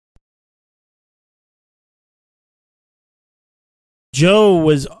Joe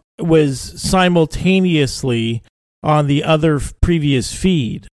was simultaneously on the other previous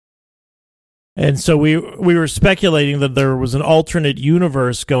feed. And so we were speculating that there was an alternate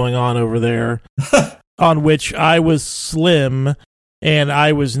universe going on over there on which I was Slim and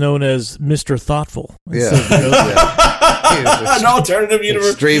I was known as Mr. Thoughtful. Yeah. An alternative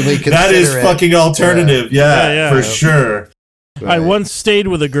universe. Extremely considerate. That is fucking alternative. Yeah, for sure. Right. I once stayed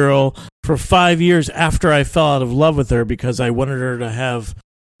with a girl for 5 years after I fell out of love with her because I wanted her to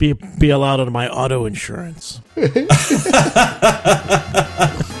be allowed on my auto insurance. What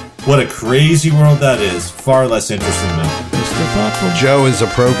a crazy world that is. Far less interesting than Mr. Thoughtful. Joe is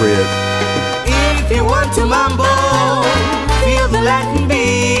appropriate. If you want to mambo, feel the Latin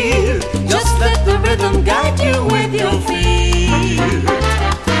beat. Just let the rhythm guide you with your feet.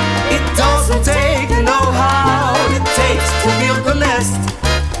 It doesn't take know-how, it takes to build the nest.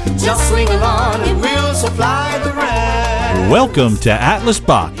 Just swing along and we'll supply the rest. Welcome to Atlas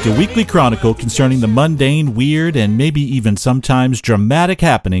Bach, the weekly chronicle concerning the mundane, weird, and maybe even sometimes dramatic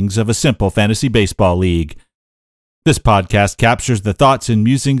happenings of a simple fantasy baseball league. This podcast captures the thoughts and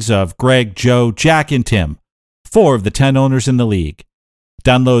musings of Greg, Joe, Jack, and Tim, 4 of the 10 owners in the league.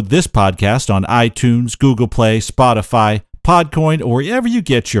 Download this podcast on iTunes, Google Play, Spotify, Podcoin, or wherever you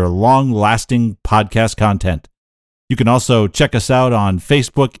get your long-lasting podcast content. You can also check us out on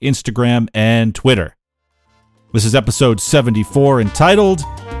Facebook, Instagram, and Twitter. This is episode 74, entitled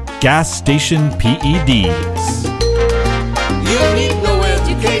Gas Station PEDs. You need no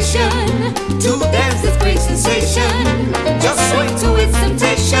education to dance this great sensation. Just swing to its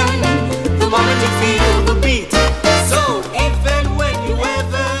temptation the moment you feel the beat. So if and when you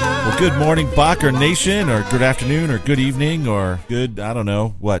ever... Well, good morning, Bacher Nation, or good afternoon, or good evening, or good, I don't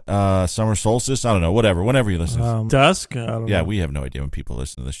know, summer solstice? I don't know, whatever, whenever you listen. Dusk? I don't know. We have no idea when people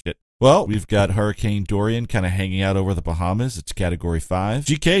listen to this shit. Well, we've got Hurricane Dorian kind of hanging out over the Bahamas. It's Category 5.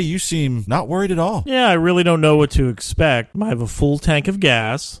 GK, you seem not worried at all. Yeah, I really don't know what to expect. I have a full tank of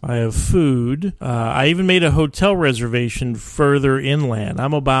gas. I have food. I even made a hotel reservation further inland.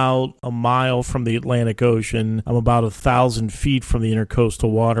 I'm about a mile from the Atlantic Ocean. I'm about 1,000 feet from the Intercoastal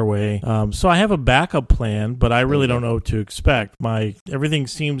Waterway. So I have a backup plan, but I really don't know what to expect. Everything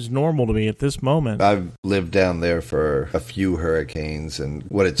seems normal to me at this moment. I've lived down there for a few hurricanes, and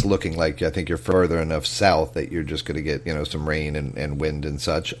what it's looking like, I think you're further enough south that you're just going to get, some rain and wind and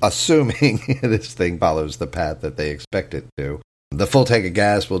such, assuming this thing follows the path that they expect it to. The full tank of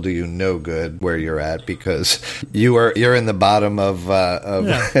gas will do you no good where you're at because you're in the bottom of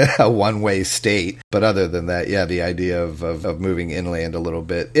a one-way state. But other than that, the idea of moving inland a little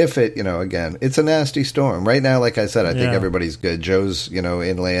bit. If it, again, it's a nasty storm. Right now, like I said, I think everybody's good. Joe's,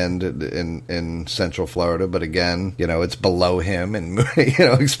 inland in Central Florida. But again, it's below him and,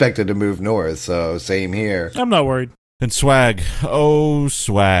 expected to move north. So same here. I'm not worried. And Swag. Oh,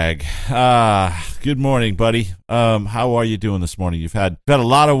 Swag. Good morning, buddy. How are you doing this morning? You've had a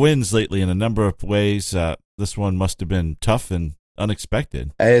lot of wins lately in a number of ways. This one must have been tough and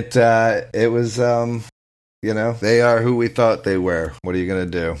unexpected. It was, they are who we thought they were. What are you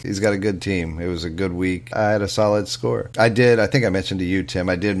going to do? He's got a good team. It was a good week. I had a solid score. I think I mentioned to you, Tim,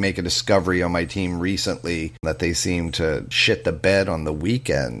 I did make a discovery on my team recently that they seem to shit the bed on the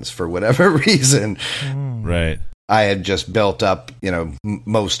weekends for whatever reason. Right. I had just built up,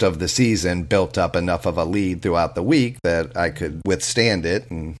 most of the season, built up enough of a lead throughout the week that I could withstand it,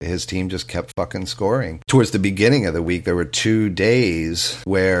 and his team just kept fucking scoring. Towards the beginning of the week, there were 2 days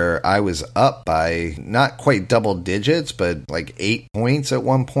where I was up by not quite double digits, but like 8 points at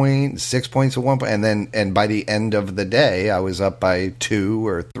one point, 6 points at one point, and by the end of the day, I was up by 2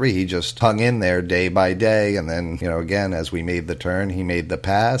 or 3. He just hung in there day by day, and then, again, as we made the turn, he made the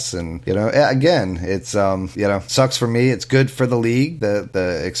pass, and, again, it's, sucks for me. It's good for the league.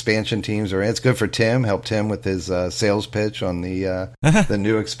 The expansion teams are in. It's good for Tim. Helped him with his sales pitch on the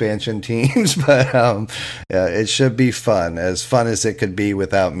new expansion teams. But it should be fun as it could be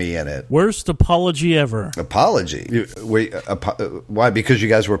without me in it. Worst apology ever. Apology? Why? Because you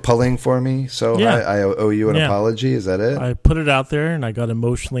guys were pulling for me? So I owe you an apology? Is that it? I put it out there and I got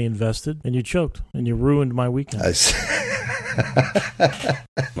emotionally invested and you choked and you ruined my weekend.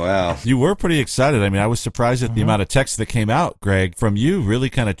 Wow. You were pretty excited. I mean, I was surprised at the amount of text that came out, Greg, from you really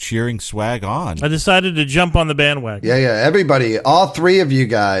kind of cheering Swag on. I decided to jump on the bandwagon. Yeah. Everybody, all 3 of you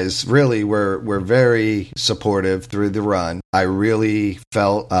guys really were very supportive through the run. I really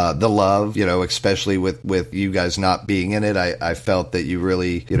felt the love, especially with you guys not being in it. I felt that you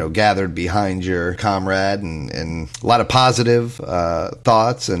really, gathered behind your comrade and a lot of positive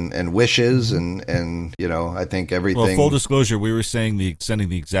thoughts and wishes and I think everything. Well, full disclosure, we were sending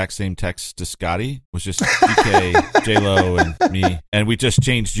the exact same text to Scotty. It was just GK, J-Lo, and me. And we just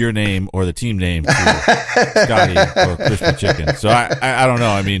changed your name or the team name to Scotty or Crispy Chicken. So I don't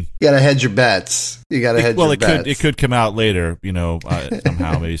know. I mean, you got to hedge your bets. You got to hedge your bets. It could come out later,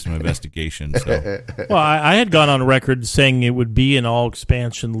 somehow, maybe some investigation. So. Well, I had gone on record saying it would be an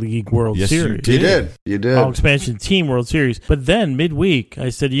all-expansion league World Series. You did. All-expansion team World Series. But then midweek, I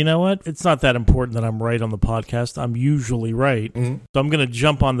said, you know what? It's not that important that I'm right on the podcast. I'm usually right. Mm-hmm. So I'm going to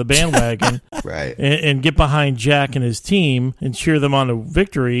jump on the bandwagon right. and get behind Jack and his team and cheer them on to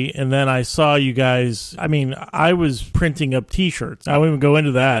victory. And then I saw you guys. I mean, I was printing up T-shirts. I won't even go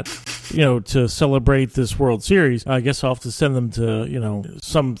into that, to celebrate this World Series. I guess I'll have to send them to,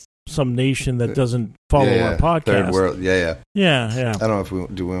 some nation that doesn't follow our podcast. Third world, yeah. I don't know if we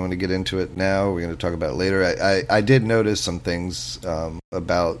want to get into it now. We're going to talk about it later. I did notice some things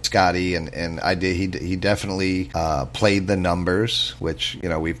about Scotty, and he definitely played the numbers, which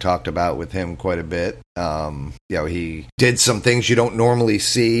we've talked about with him quite a bit. He did some things you don't normally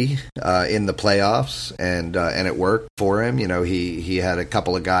see in the playoffs, and it worked for him. He had a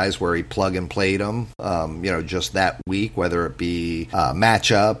couple of guys where he plug and played them, just that week, whether it be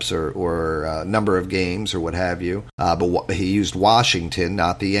matchups or number of games or what have you. But he used Washington,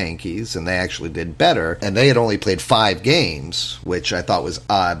 not the Yankees, and they actually did better. And they had only played 5 games, which I thought was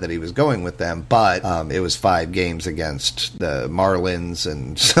odd that he was going with them. But it was 5 games against the Marlins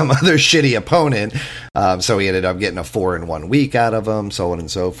and some other shitty opponent. So he ended up getting a 4-in-1 week out of them, so on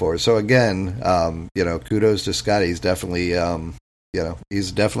and so forth. So again, kudos to Scotty. He's definitely,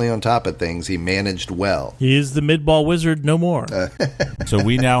 he's definitely on top of things. He managed well. He is the mid-ball wizard no more. So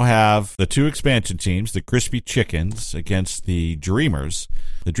we now have the 2 expansion teams, the Crispy Chickens against the Dreamers.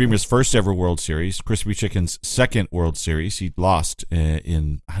 The Dreamers' first ever World Series, Crispy Chicken's second World Series. He lost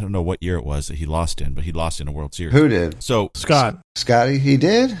in, I don't know what year it was that he lost in, but he lost in a World Series. Who did? So Scotty, he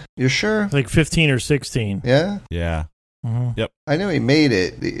did? You're sure? Like 15 or 16. Yeah? Yeah. Mm-hmm. Yep. I knew he made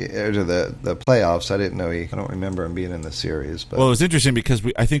it to the playoffs. I didn't know I don't remember him being in the series. But. Well, it was interesting because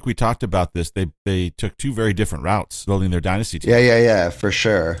I think we talked about this. They took 2 very different routes building their dynasty team. Yeah, for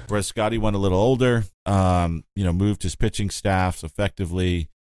sure. Whereas Scotty went a little older, moved his pitching staffs effectively,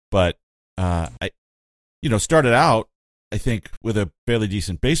 but started out, I think, with a fairly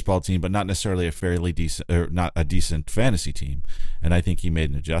decent baseball team, but not necessarily a fairly decent or not a decent fantasy team. And I think he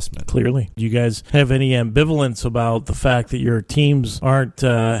made an adjustment. Clearly. Do you guys have any ambivalence about the fact that your teams aren't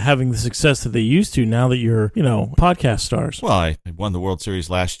having the success that they used to now that you're, podcast stars? Well, I won the World Series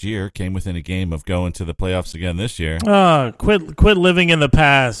last year, came within a game of going to the playoffs again this year. Quit living in the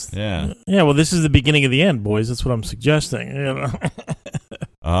past. Yeah. Yeah, well, this is the beginning of the end, boys. That's what I'm suggesting.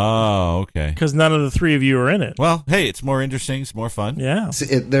 Oh, okay. Because none of the 3 of you are in it. Well, hey, it's more interesting. It's more fun. Yeah.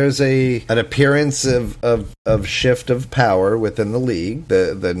 There's an appearance of shift of power within the league.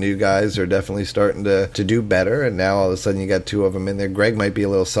 The new guys are definitely starting to do better, and now all of a sudden you got 2 of them in there. Greg might be a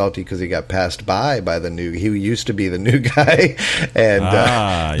little salty because he got passed by the new. He used to be the new guy,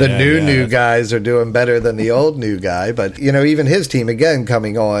 and the new guys are doing better than the old new guy. But even his team again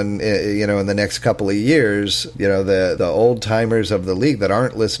coming on, in the next couple of years, the old timers of the league that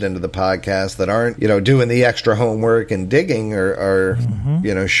aren't listening to the podcast, that aren't doing the extra homework and digging are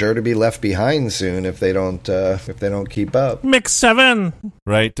sure to be left behind soon if they don't keep up. Mix 7.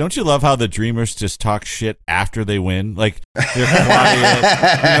 Right? Don't you love how the Dreamers just talk shit after they win? Like they're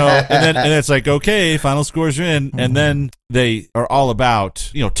quiet, and then it's like, okay, final scores are in, and then they are all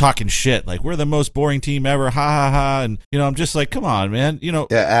about talking shit, like we're the most boring team ever, ha ha ha, and I'm just like, come on, man,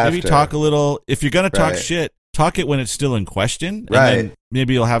 maybe talk a little. If you're gonna talk shit, talk it when it's still in question, and then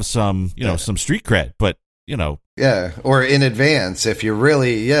maybe you'll have some some street cred, but Yeah, or in advance if you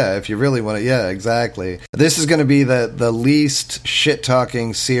really want to. Yeah, exactly. This is going to be the least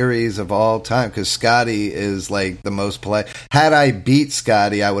shit-talking series of all time because Scotty is like the most polite. Had I beat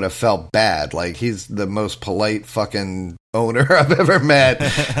Scotty, I would have felt bad. Like he's the most polite fucking owner I've ever met,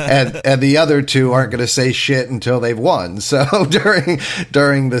 and the other 2 aren't going to say shit until they've won. So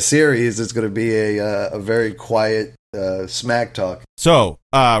during the series, it's going to be a very quiet smack talk. So,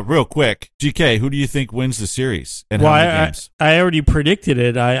 real quick, GK, who do you think wins the series and how many games? I already predicted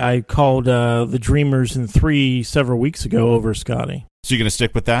it. I called the Dreamers in 3 several weeks ago over Scotty. So you're going to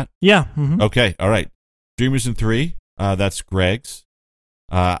stick with that? Yeah. Mm-hmm. Okay. All right. Dreamers in 3. That's Greg's.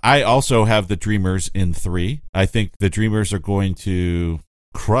 I also have the Dreamers in 3. I think the Dreamers are going to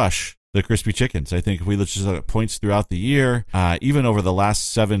crush the Crispy Chickens. I think if we look at points throughout the year, even over the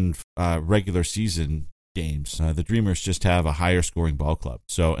last 7 regular season games, the Dreamers just have a higher scoring ball club.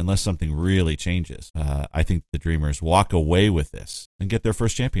 So unless something really changes, I think the Dreamers walk away with this and get their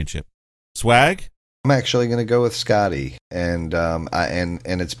first championship. Swag, I'm actually going to go with Scotty, and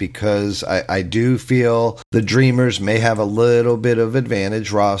it's because I do feel the Dreamers may have a little bit of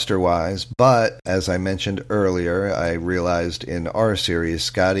advantage roster-wise, but as I mentioned earlier, I realized in our series,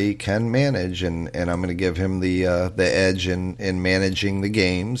 Scotty can manage, and I'm going to give him the edge in managing the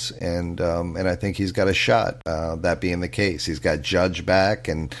games, and I think he's got a shot. That being the case, he's got Judge back,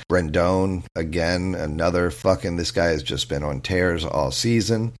 and Rendon again, another fucking. This guy has just been on tears all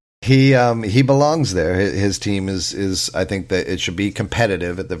season. He belongs there. His team is I think that it should be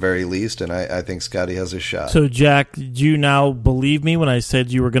competitive at the very least, and I think Scotty has a shot. So, Jack, do you now believe me when I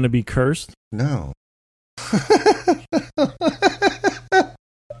said you were going to be cursed? No.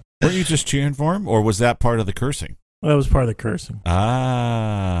 Weren't you just cheering for him, or was that part of the cursing? That was part of the cursing.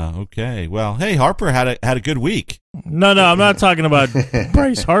 Ah, okay. Well, hey, Harper had a good week. No, I'm not talking about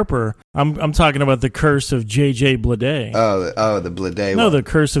Bryce Harper. I'm talking about the curse of J.J. Bleday. Oh, the Bleday. No, one. The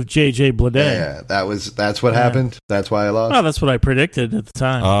curse of J.J. Bleday. Yeah, that's what happened. That's why I lost. Oh, that's what I predicted at the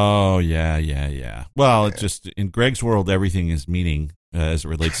time. Oh, yeah. Well, it's just in Greg's world, everything is meaning as it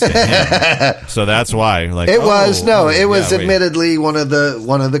relates to him. So that's why. Like it was wait. admittedly one of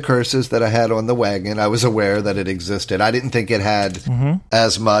the curses that I had on the wagon. I was aware that it existed. I didn't think it had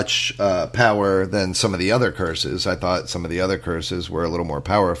as much power than some of the other curses. I thought some of the other curses were a little more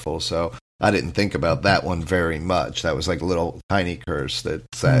powerful. So I didn't think about that one very much. That was like a little tiny curse that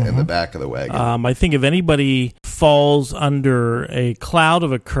sat in the back of the wagon. I think if anybody falls under a cloud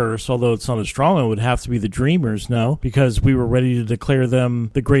of a curse, although it's not as strong, it would have to be the Dreamers, no? Because we were ready to declare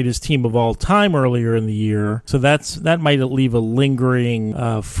them the greatest team of all time earlier in the year. So that might leave a lingering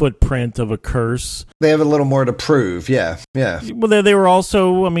footprint of a curse. They have a little more to prove, yeah. Well, they were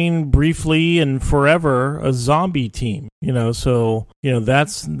also, briefly and forever a zombie team, so,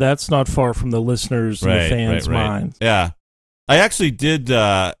 that's not far from the listeners and the fans' minds. Yeah. I actually did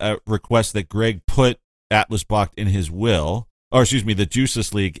request that Greg put Atlas Bach in his will, or excuse me, the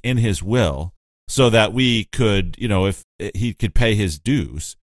Juiceless League in his will, so that we could, if he could pay his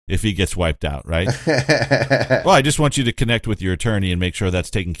dues if he gets wiped out, right? Well, I just want you to connect with your attorney and make sure that's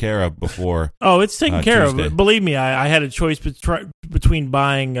taken care of before. Oh, it's taken care Tuesday. of. Believe me, I had a choice between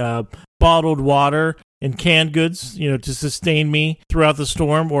buying bottled water and canned goods, to sustain me throughout the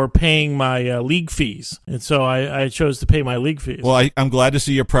storm, or paying my league fees. And so I chose to pay my league fees. Well, I'm glad to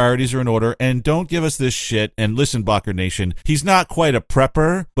see your priorities are in order. And don't give us this shit. And listen, Bacher Nation, he's not quite a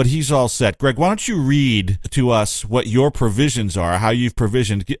prepper, but he's all set. Greg, why don't you read to us what your provisions are, how you've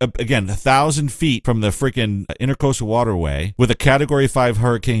provisioned, again, 1,000 feet from the freaking Intercoastal Waterway with a Category 5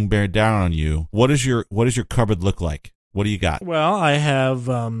 hurricane bearing down on you. What does your cupboard look like? What do you got? Well, I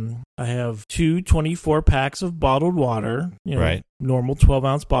have 2 24 packs of bottled water, right? Normal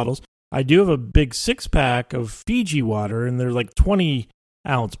 12-ounce bottles. I do have a big 6-pack of Fiji water, and they're like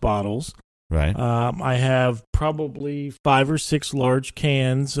 20-ounce bottles. Right. I have probably 5 or 6 large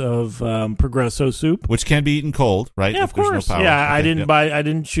cans of Progresso soup, which can be eaten cold, right? Yeah, if of course. There's no power. Yeah, Okay, I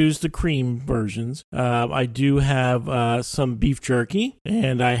didn't choose the cream versions. I do have some beef jerky,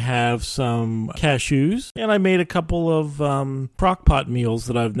 and I have some cashews, and I made a couple of crock pot meals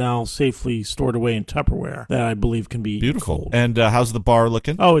that I've now safely stored away in Tupperware that I believe can be beautiful. Cold. And how's the bar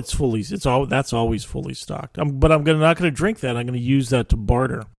looking? Oh, that's always fully stocked. But I'm not going to drink that. I'm going to use that to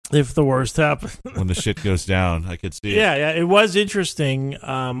barter if the worst happens. When the shit goes down, I could see it. Yeah, it was interesting.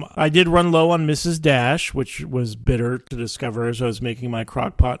 I did run low on Mrs. Dash, which was bitter to discover as I was making my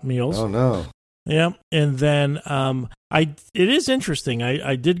crock pot meals. Oh, no. Yeah, and then it is interesting.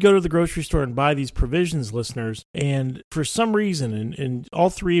 I did go to the grocery store and buy these provisions, listeners, and for some reason, and all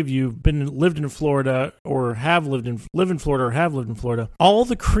three of you have lived in Florida or live in Florida, all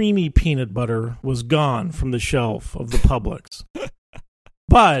the creamy peanut butter was gone from the shelf of the Publix.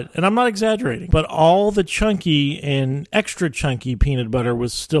 But, and I'm not exaggerating, but all the chunky and extra chunky peanut butter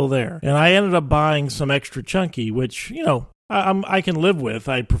was still there. And I ended up buying some extra chunky, which, I can live with.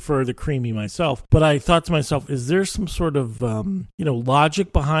 I prefer the creamy myself. But I thought to myself, is there some sort of,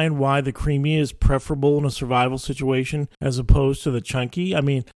 logic behind why the creamy is preferable in a survival situation as opposed to the chunky? I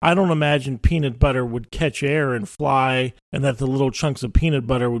mean, I don't imagine peanut butter would catch air and fly and that the little chunks of peanut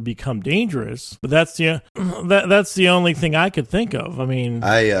butter would become dangerous. But that's the only thing I could think of. I mean...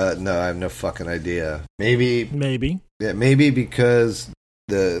 I have no fucking idea. Maybe. Yeah, maybe because...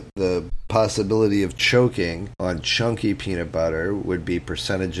 The possibility of choking on chunky peanut butter would be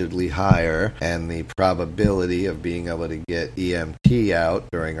percentageably higher, and the probability of being able to get EMT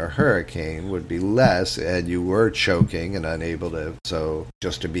out during a hurricane would be less, and you were choking and unable to. So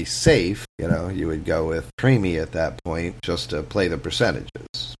just to be safe, you would go with creamy at that point just to play the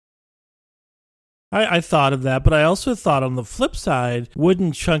percentages. I thought of that, but I also thought on the flip side,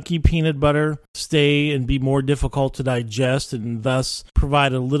 wouldn't chunky peanut butter stay and be more difficult to digest and thus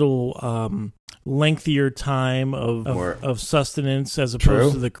provide a little lengthier time of sustenance as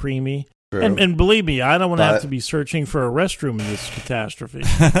opposed to the creamy? And believe me, I don't want to have to be searching for a restroom in this catastrophe.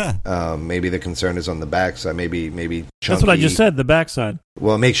 Maybe the concern is on the backside. Maybe chunky. That's what I just said, the backside.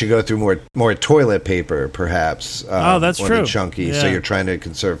 Well, it makes you go through more toilet paper, perhaps. That's true. Chunky. Yeah. So you're trying to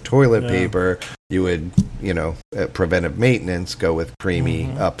conserve toilet paper. You would, preventive maintenance, go with creamy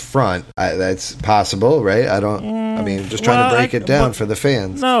up front. That's possible, right? Just trying to break it down for the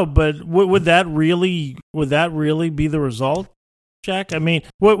fans. No, but would that really be the result, Jack? I mean,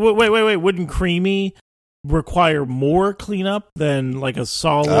 wait. Wouldn't creamy require more cleanup than like a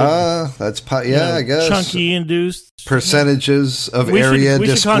solid? I guess chunky induced percentages of area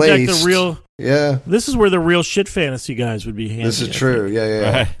displaced. Should contact the real. Yeah, this is where the real shit fantasy guys would be handy. This is true.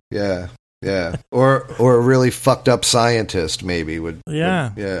 Yeah. Or a really fucked up scientist maybe would.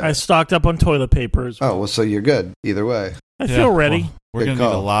 Yeah. I stocked up on toilet paper as well. Oh well, so you're good either way. I feel ready. Well, we're going to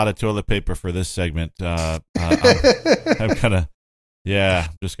need a lot of toilet paper for this segment. I'm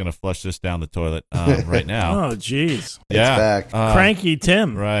just going to flush this down the toilet right now. Oh, jeez. Yeah. It's back. Cranky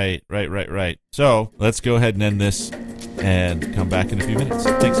Tim. Right. So let's go ahead and end this and come back in a few minutes.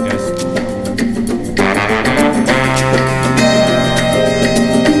 Thanks, guys.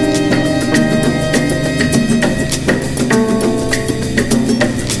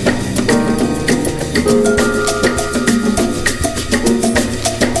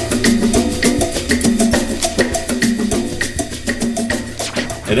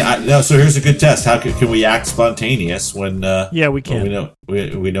 So here's a good test. How can we act spontaneous when? We can.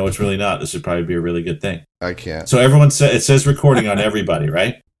 When we know it's really not. This would probably be a really good thing. I can't. So everyone it says recording on everybody,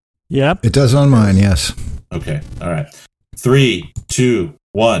 right? Yep. It does on mine. Yes. Okay. All right. 3, 2,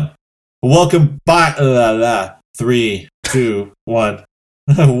 1. Welcome back. 3, 2, 1.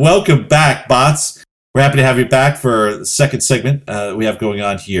 Welcome back, bots. We're happy to have you back for the second segment we have going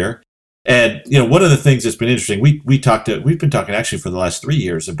on here. And one of the things that's been interesting, we've been talking actually for the last 3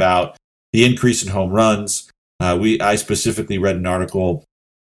 years about the increase in home runs. I specifically read an article.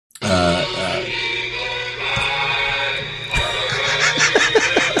 My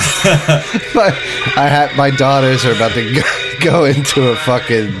daughters are about to go into a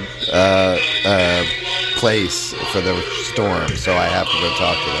fucking place for the storm, so I have to go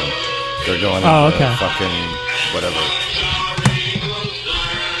talk to them. They're going into fucking whatever.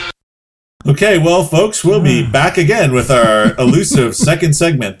 Okay, well, folks, we'll be back again with our elusive second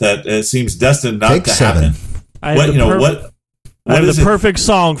segment that seems destined not to happen. I have the perfect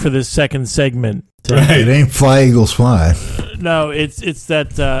song for this second segment. Right. It ain't Fly Eagles Fly. No, it's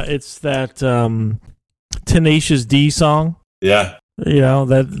that Tenacious D song. Yeah.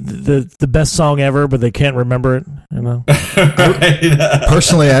 That the best song ever, but they can't remember it. Right.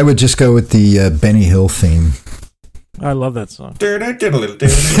 Personally, I would just go with the Benny Hill theme. I love that song. Yeah.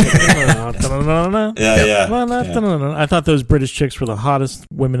 I thought those British chicks were the hottest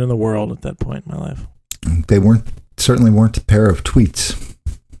women in the world at that point in my life. They certainly weren't a pair of tweets.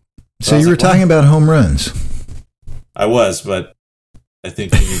 So you were talking about home runs. I was, but I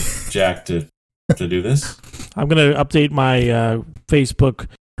think you need Jack to do this. I'm going to update my Facebook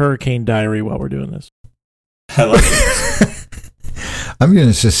hurricane diary while we're doing this. I love it. I'm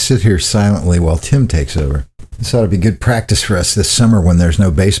going to just sit here silently while Tim takes over. This ought to be good practice for us this summer when there's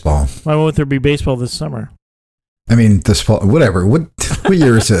no baseball. Why won't there be baseball this summer? I mean, this fall, whatever. What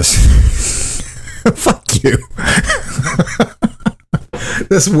year is this? Fuck you.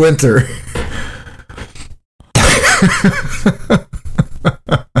 This winter.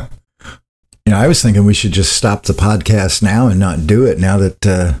 I was thinking we should just stop the podcast now and not do it now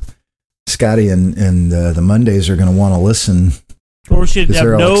that Scotty and the Mondays are going to want to listen. Or should have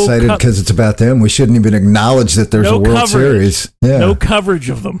they're all excited because it's about them. We shouldn't even acknowledge that there's a World Series. Yeah. No coverage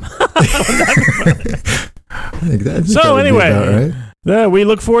of them. Anyway, we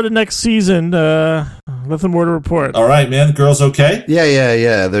look forward to next season. Nothing more to report. All right, man. The girls okay?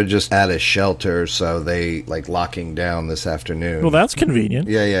 Yeah. They're just at a shelter, so they locking down this afternoon. Well, that's convenient.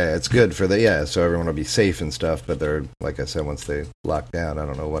 Yeah. It's good for so everyone will be safe and stuff. But they're, like I said, once they lock down, I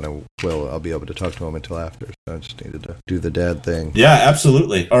don't know when I'll be able to talk to them until after. So I just needed to do the dad thing. Yeah,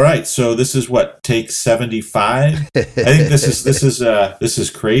 absolutely. All right, so this is take 75. I think this is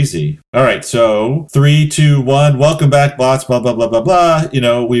crazy. All right, so 3, 2, 1. Welcome back, bots. Blah blah blah blah blah.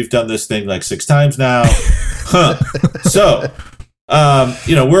 We've done this thing 6 times now. So,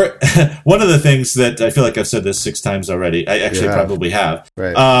 We're one of the things that I feel like I've said this 6 times already. I actually probably have.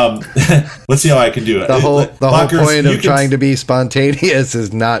 Right. Let's see how I can do it. The whole Lockers, point of trying to be spontaneous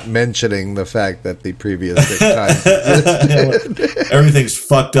is not mentioning the fact that the previous 6 times existed. Everything's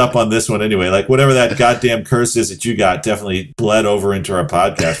fucked up on this one anyway. Like whatever that goddamn curse is that you got definitely bled over into our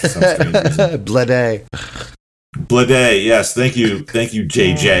podcast for some strange reason. Blade. Blade, yes. Thank you,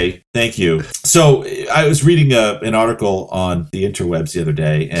 JJ. Thank you. So I was reading an article on the interwebs the other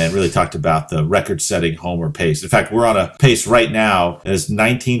day and really talked about the record-setting homer pace. In fact, we're on a pace right now as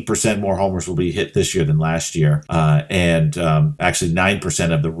 19% more homers will be hit this year than last year. And actually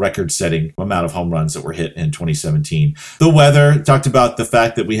 9% of the record-setting amount of home runs that were hit in 2017. The weather, talked about the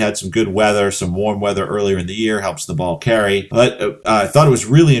fact that we had some good weather, some warm weather earlier in the year, helps the ball carry. But I thought it was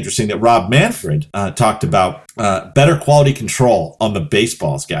really interesting that Rob Manfred talked about better quality control on the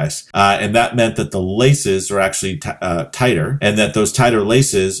baseballs, guys. And that meant that the laces are actually tighter, and that those tighter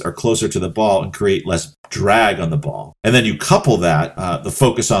laces are closer to the ball and create less drag on the ball. And then you couple that, the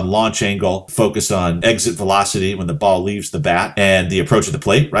focus on launch angle, focus on exit velocity when the ball leaves the bat, and the approach of the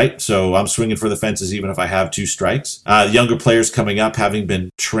plate, right? So I'm swinging for the fences even if I have 2 strikes. Younger players coming up having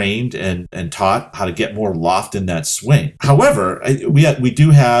been trained and taught how to get more loft in that swing. However, we do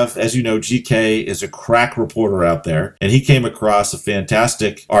have, as you know, GK is a crack reporter out there, and he came across a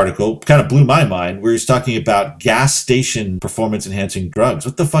fantastic article, kind of blew my mind, where he's talking about gas station performance enhancing drugs.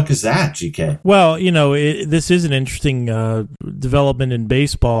 What the fuck is that, GK? Well, this is an interesting development in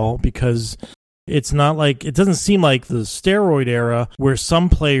baseball because it's not like, it doesn't seem like the steroid era where some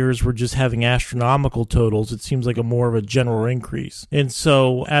players were just having astronomical totals. It seems like more of a general increase. And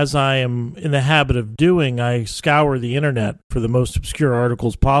so as I am in the habit of doing, I scour the internet for the most obscure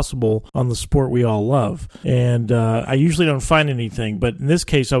articles possible on the sport we all love. And I usually don't find anything, but in this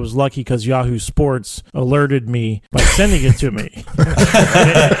case I was lucky because Yahoo Sports alerted me by sending it to me.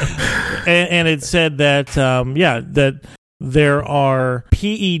 and it said that, that there are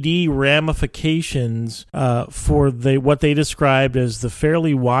PED ramifications for what they described as the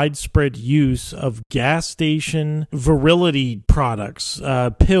fairly widespread use of gas station virility products,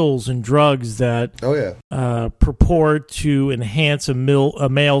 pills and drugs that purport to enhance a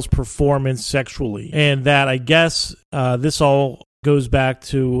male's performance sexually. And that, I guess, this all goes back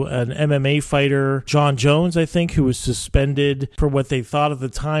to an MMA fighter, John Jones, I think, who was suspended for what they thought at the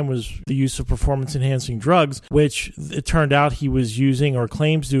time was the use of performance-enhancing drugs, which it turned out he was using or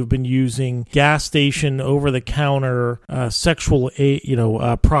claims to have been using gas station over-the-counter sexual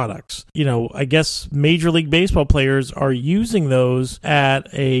products. I guess Major League Baseball players are using those at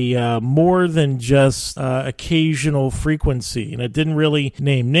a more than just occasional frequency. And it didn't really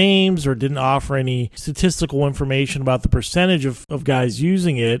name names or didn't offer any statistical information about the percentage of guys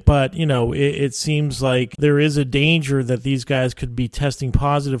using it, but it seems like there is a danger that these guys could be testing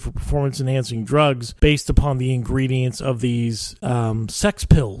positive for performance-enhancing drugs based upon the ingredients of these sex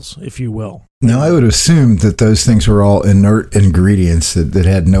pills, if you will. Now, I would assume that those things were all inert ingredients that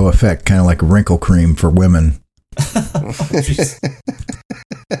had no effect, kind of like wrinkle cream for women.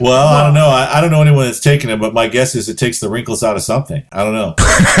 Well, I don't know. I don't know anyone that's taken it, but my guess is it takes the wrinkles out of something. I don't know.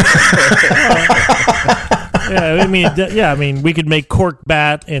 I mean, we could make cork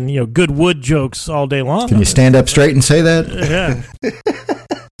bat and good wood jokes all day long. Can you stand up straight and say that?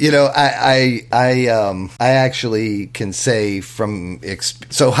 Yeah. I actually can say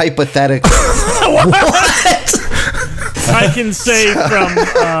so hypothetically. What? I can say from.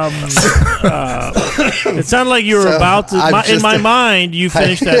 It sounded like you were about to. In my mind, you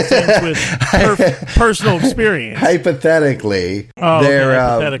finished that sentence with personal experience. Hypothetically,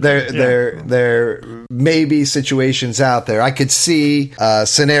 there may be situations out there. I could see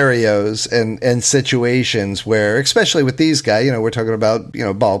scenarios and situations where, especially with these guys, we're talking about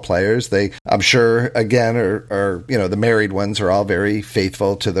ball players. They, I'm sure, again, are the married ones are all very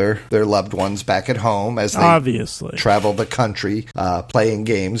faithful to their loved ones back at home as they obviously travel the country playing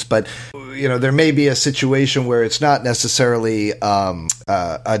games. But there may be a situation where it's not necessarily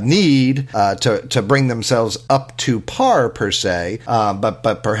a need to bring themselves up to par per se,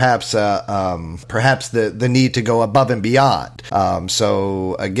 but perhaps the need to go above and beyond.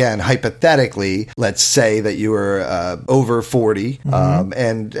 So again, hypothetically, let's say that you were over 40,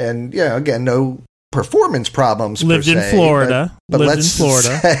 and again, no performance problems. Lived per se, in Florida. but lived in let's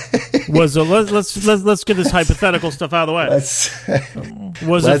Florida. Was a let's get this hypothetical stuff out of the way.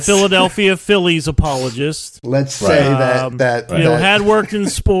 Was a Philadelphia Phillies apologist. Let's say that had worked in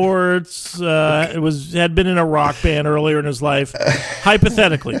sports. Had been in a rock band earlier in his life.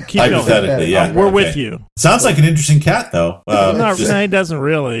 Hypothetically, keep going. Yeah, we're with you. Sounds like an interesting cat, though. He doesn't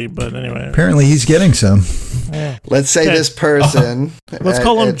really, but anyway. Apparently, he's getting some. Yeah. Let's say this person. Let's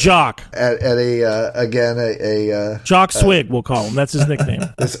call him Jock. At a Jock Swig, we'll call him. That's his nickname.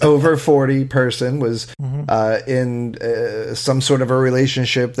 This over 40 person was in some sort of a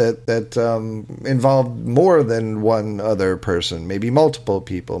relationship that involved more than one other person, maybe multiple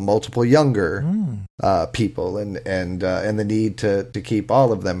people, multiple younger people, and the need to keep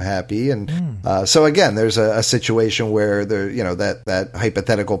all of them happy. And so again, there's a situation where that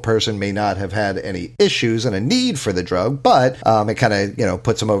hypothetical person may not have had any issues and a need for the drug, but it kind of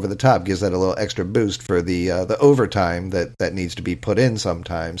puts them over the top, gives that a little extra boost for the overtime that needs to be put in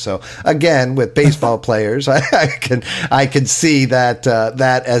sometimes. So again, with baseball players, I can see that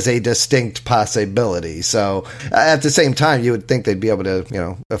as a distinct possibility. So at the same time, you would think they'd be able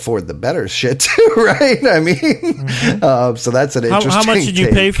to afford the better shit too, right? I mean, so that's an interesting. How much did you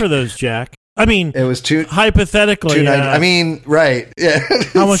pay for those, Jack? I mean, it was hypothetically. I mean, right? Yeah.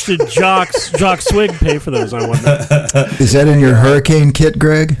 How much did Jock Swig pay for those? I wonder. Is that in your hurricane kit,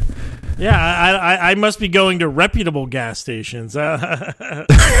 Greg? Yeah, I must be going to reputable gas stations. Right.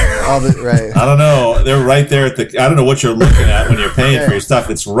 I don't know. They're right there at the. I don't know what you're looking at when you're paying for your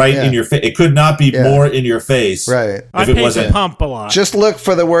stuff. It's right in your face. It could not be more in your face. Right. I paid the pump a lot. Just look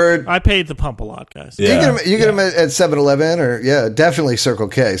for the word. I paid the pump a lot, guys. Yeah. You get them at 7-Eleven or definitely Circle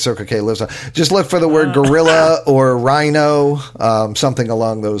K. Circle K lives on. Just look for the word gorilla or rhino, something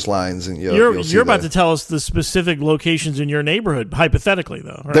along those lines, and you'll see you're about to tell us the specific locations in your neighborhood. Hypothetically,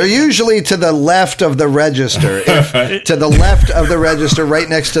 though, right? They're usually to the left of the register. To the left of the register, right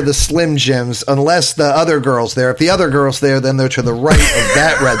next to the Slim Jims, unless the other girl's there. If the other girl's there, then they're to the right of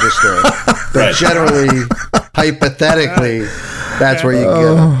that register. But generally, hypothetically, that's where you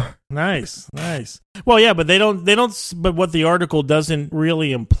get them. Nice. Well, yeah, but they don't. But what the article doesn't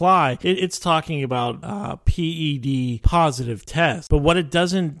really imply, it's talking about PED positive tests. But what it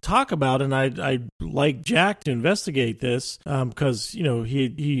doesn't talk about, and I'd like Jack to investigate this because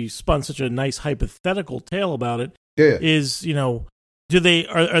he spun such a nice hypothetical tale about it. Yeah. Is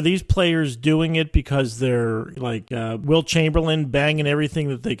are these players doing it because they're like Will Chamberlain banging everything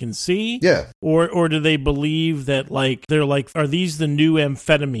that they can see? Yeah. Or do they believe that are these the new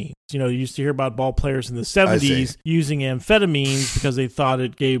amphetamines? You used to hear about ball players in the 70s using amphetamines because they thought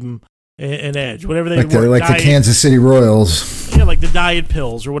it gave them an edge. Whatever they were, like the Kansas City Royals. Yeah, like the diet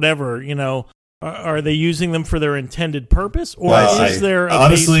pills or whatever. Are they using them for their intended purpose, or is there a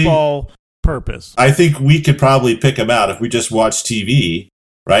baseball purpose? I think we could probably pick them out if we just watch TV.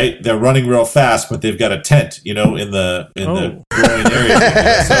 Right, they're running real fast, but they've got a tent, in the groin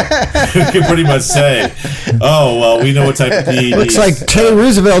area. So you can pretty much say, "Oh, well, we know what type of PED." Looks like Teddy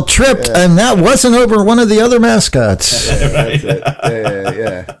Roosevelt tripped, and that wasn't over one of the other mascots. Right.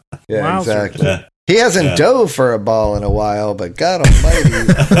 Yeah, wow, exactly. Yeah. He hasn't dove for a ball in a while, but God Almighty.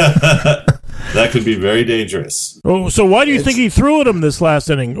 That could be very dangerous. Oh, so why do you think he threw at him this last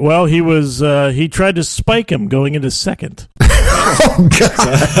inning? Well, he tried to spike him going into second. Oh,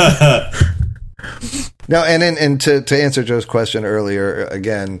 God. No, and to answer Joe's question earlier,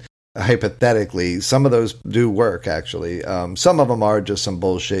 again, hypothetically, some of those do work, actually. Some of them are just some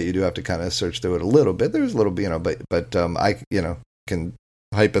bullshit. You do have to kind of search through it a little bit. There's a little bit, but I can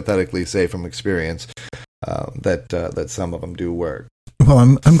hypothetically say from experience that some of them do work. Well,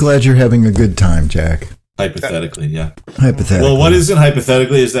 I'm glad you're having a good time, Jack. Hypothetically, yeah. Hypothetically. Well, what isn't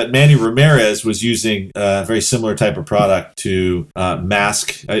hypothetically is that Manny Ramirez was using a very similar type of product to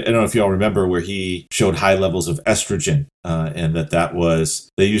mask. I don't know if you all remember where he showed high levels of estrogen, and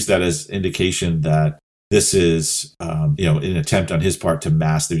they used that as indication that this is, an attempt on his part to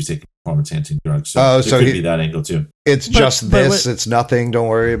mask that he's taking performance-enhancing drugs. So it could be that angle too. It's it's nothing. Don't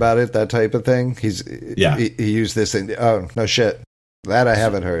worry about it. That type of thing. He used this. Oh no, shit. That I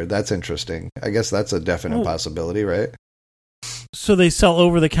haven't heard. That's interesting. I guess that's a definite possibility, right? So they sell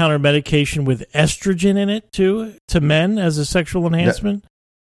over-the-counter medication with estrogen in it too to men as a sexual enhancement.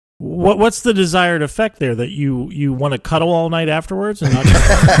 What's the desired effect there? That you want to cuddle all night afterwards? And not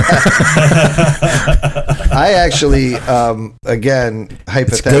I actually, again, hypothetically,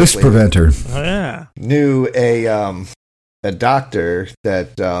 it's Ghost Preventer. Oh, yeah. Knew a doctor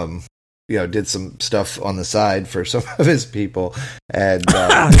that did some stuff on the side for some of his people, and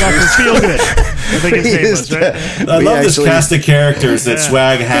Dr. Feelgood, I think his name was, right? I love this cast of characters that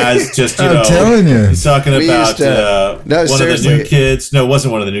Swag has. Just I'm telling you, he's talking about one of the new kids. No, it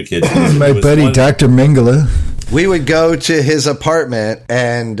wasn't one of the new kids. My buddy Dr. Mingala. We would go to his apartment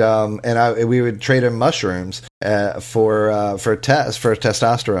and we would trade him mushrooms for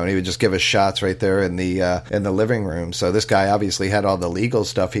testosterone. He would just give us shots right there in the living room. So this guy obviously had all the legal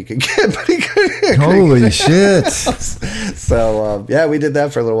stuff he could get, but he couldn't. Holy shit! So we did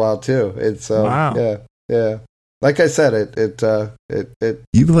that for a little while too. It's wow. Yeah. Like I said, it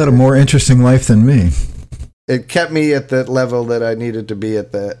You've led a more interesting life than me. It kept me at the level that I needed to be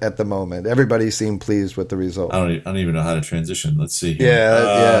at the moment. Everybody seemed pleased with the result. I don't even know how to transition. Let's see here.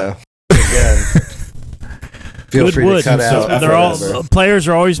 Yeah. Again, feel good free wood. to cut out. They're all players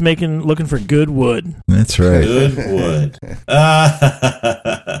are always looking for good wood. That's right. Good wood.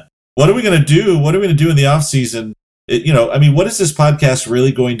 What are we going to do? What are we going to do in the off season? What is this podcast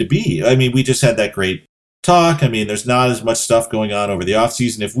really going to be? I mean, we just had that great talk. I mean, there's not as much stuff going on over the off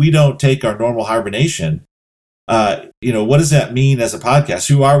season. If we don't take our normal hibernation, what does that mean as a podcast?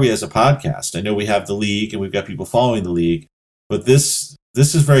 Who are we as a podcast? I know we have the league and we've got people following the league, but this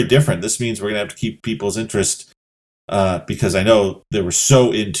is very different. This means we're going to have to keep people's interest because I know they were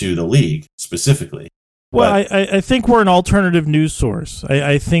so into the league specifically. Well, I think we're an alternative news source.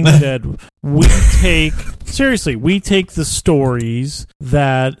 I think that we take the stories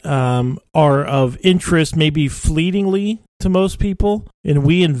that are of interest maybe fleetingly to most people, and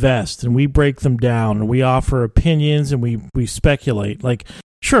we invest and we break them down and we offer opinions and we speculate. Like,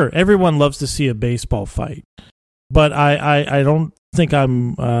 sure, everyone loves to see a baseball fight, but I don't think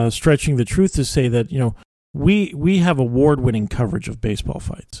I'm stretching the truth to say that we have award-winning coverage of baseball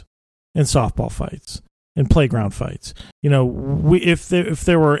fights and softball fights and playground fights. If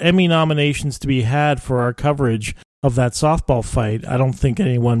there were Emmy nominations to be had for our coverage of that softball fight, I don't think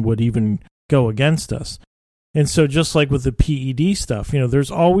anyone would even go against us. And so just like with the PED stuff,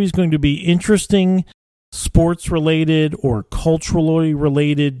 there's always going to be interesting sports-related or culturally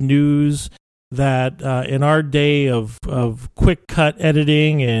related news that in our day of quick cut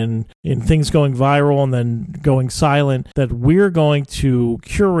editing and things going viral and then going silent, that we're going to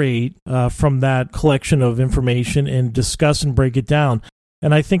curate from that collection of information and discuss and break it down.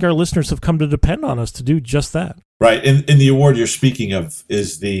 And I think our listeners have come to depend on us to do just that. Right. And the award you're speaking of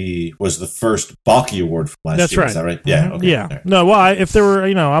was the first Balky Award from last That's year. right. Is that right? Yeah. Mm-hmm. Okay. Yeah. Right. No, well, if there were,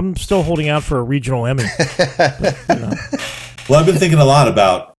 I'm still holding out for a regional Emmy. Well, I've been thinking a lot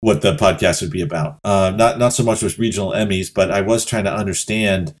about what the podcast would be about. Not so much with regional Emmys, but I was trying to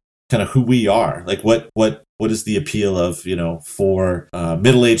understand kind of who we are. Like what is the appeal of, for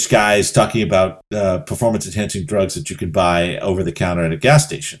middle-aged guys talking about performance-enhancing drugs that you can buy over the counter at a gas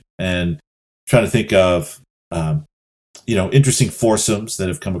station, and trying to think of interesting foursomes that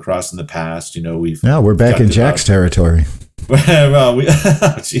have come across in the past. We're back in Jack's territory. Well, we're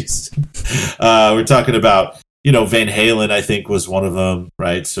talking about Van Halen, I think, was one of them,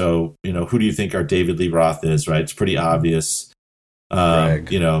 right? So who do you think our David Lee Roth is, right? It's pretty obvious.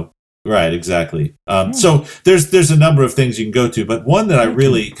 Right, exactly. So there's a number of things you can go to, but one that I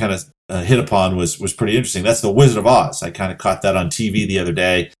really kind of hit upon was pretty interesting. That's The Wizard of Oz. I kind of caught that on TV the other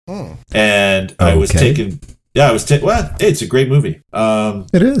day, and I was taken. Yeah, well, it's a great movie.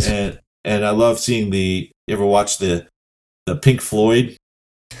 It is, and I love seeing You ever watch the Pink Floyd?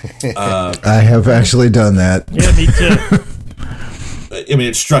 I have actually done that. Yeah, me too. I mean,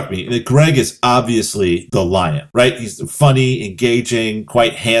 it struck me that Greg is obviously the lion, right? He's funny, engaging,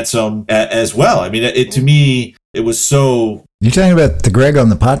 quite handsome as well. I mean, to me, it was so... You talking about the Greg on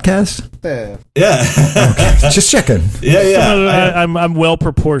the podcast? Yeah. Okay, just checking. Yeah. I'm well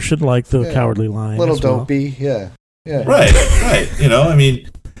proportioned, like the Cowardly Lion. Little dopey, yeah. Right. I mean...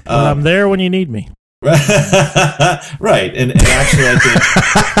 I'm there when you need me. Right. And actually, I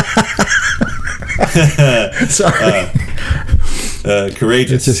think... Sorry.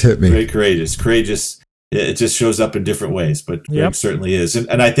 Courageous. It just hit me. Very courageous. It just shows up in different ways, but Greg certainly is.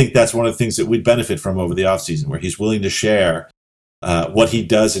 And I think that's one of the things that we'd benefit from over the offseason, where he's willing to share what he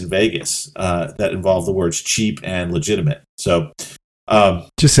does in Vegas that involve the words cheap and legitimate. So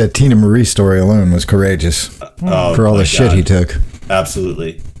just that Tina Marie story alone was courageous for all the shit he took.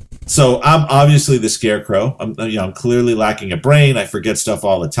 Absolutely. So I'm obviously the scarecrow. I'm clearly lacking a brain. I forget stuff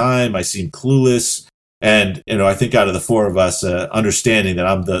all the time. I seem clueless. And, I think out of the four of us, understanding that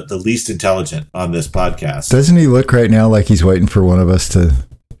I'm the least intelligent on this podcast. Doesn't he look right now like he's waiting for one of us to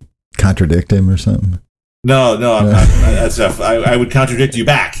contradict him or something? No, I'm not. That's I would contradict you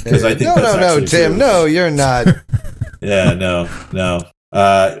back, because I think no, Tim. true. No, you're not. Yeah, no.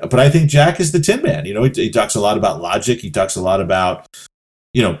 But I think Jack is the Tin Man. He talks a lot about logic. He talks a lot about,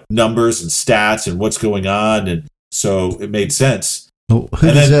 numbers and stats and what's going on. And so it made sense. Well, who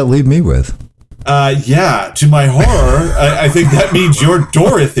does that leave me with? To my horror, I think that means you're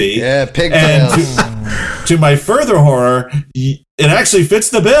Dorothy. Yeah, pigtails. And to my further horror, it actually fits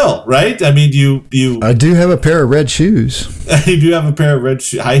the bill, right? I mean, you I do have a pair of red shoes. you do have a pair of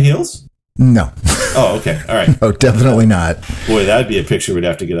high heels? No. Oh, okay. All right. No, definitely not. Boy, that'd be a picture we'd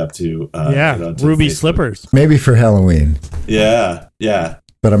have to get up to. Get onto ruby Facebook. slippers. Maybe for Halloween. Yeah.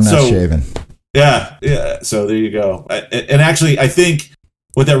 But I'm not shaving. Yeah. So there you go. And actually, I think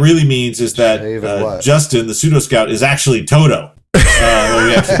what that really means is that Justin, the pseudo scout, is actually Toto. When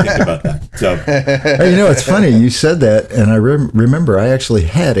we actually think about that. So, hey, it's funny you said that, and I remember I actually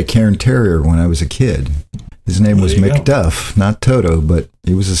had a Cairn Terrier when I was a kid. His name was McDuff, not Toto, but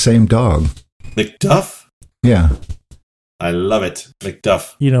he was the same dog. McDuff? Yeah. I love it.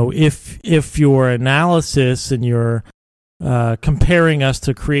 McDuff. If your analysis and your comparing us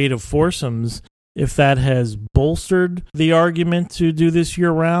to creative foursomes, if that has bolstered the argument to do this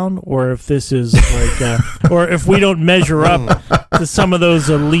year round, or if this is like, or if we don't measure up to some of those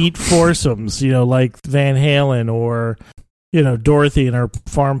elite foursomes, like Van Halen or, Dorothy and her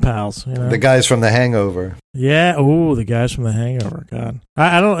farm pals. The guys from The Hangover. Yeah. Oh, the guys from The Hangover. God,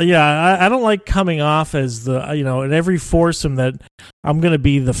 I don't like coming off as the, in every foursome that I'm going to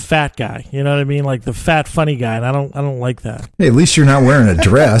be the fat guy. You know what I mean? Like the fat funny guy. And I don't like that. Hey, at least you're not wearing a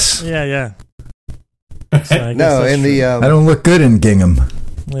dress. Yeah. So No, in the I don't look good in gingham.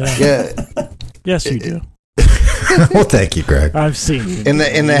 yeah. Yes, you do. Well, thank you, Greg. I've seen you. In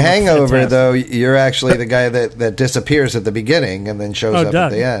the Hangover, Fantastic. though, you're actually the guy that disappears at the beginning and then shows up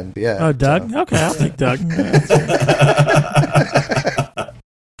Doug. at the end. Yeah. Oh, Doug? Okay, I'll take Doug.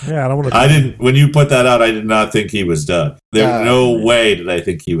 Yeah, I don't want to. I didn't. When you put that out, I did not think he was Doug. There no way did I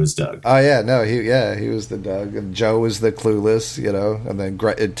think he was Doug. Oh yeah, no, he was the Doug, and Joe was the clueless, and then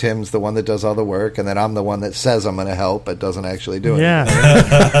Tim's the one that does all the work, and then I'm the one that says I'm going to help but doesn't actually do it. Yeah.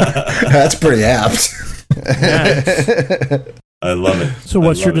 That's pretty apt. I love it. So,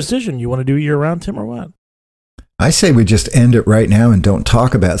 what's your decision? You want to do year round, Tim, or what? I say we just end it right now and don't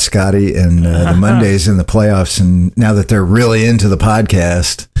talk about Scotty and the Mondays in the playoffs. And now that they're really into the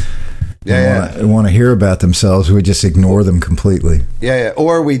podcast, want to hear about themselves, we just ignore them completely. Yeah.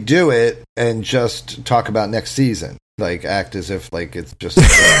 Or we do it and just talk about next season, like act as if like it's just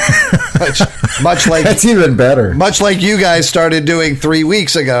much like that's even better. Much like you guys started doing 3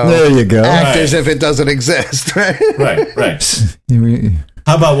 weeks ago. There you go. Act as if it doesn't exist. Right.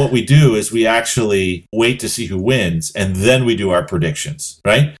 How about what we do is we actually wait to see who wins, and then we do our predictions,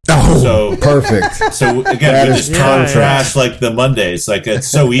 right? Oh, so perfect. So again, we just trash like the Mondays. Like it's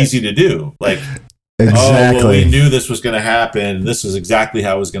so easy to do. Like, exactly. We knew this was going to happen. This was exactly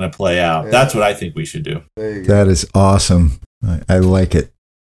how it was going to play out. Yeah. That's what I think we should do. That is awesome. I like it.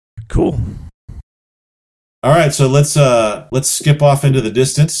 Cool. All right, so let's skip off into the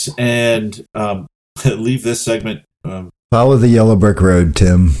distance and leave this segment. Follow the yellow brick road,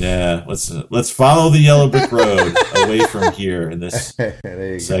 Tim. Yeah, let's follow the yellow brick road away from here in this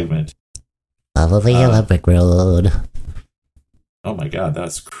segment. Follow the yellow brick road. Oh my God,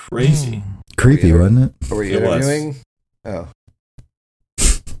 that's crazy. Creepy, wasn't it? Were we interviewing? Oh.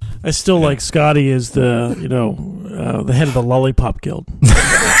 I still like Scotty as the the head of the Lollipop Guild.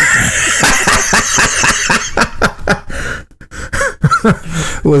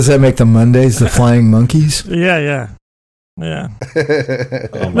 What does that make the Mondays? The Flying Monkeys? Yeah.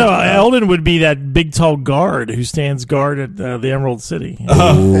 Eldon would be that big tall guard who stands guard at the Emerald City. Yeah,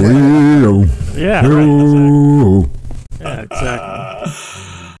 right. Exactly.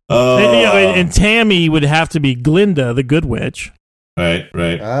 And Tammy would have to be Glinda, the Good Witch. Right.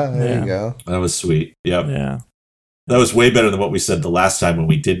 There you go. That was sweet. Yep. Yeah. That was way better than what we said the last time when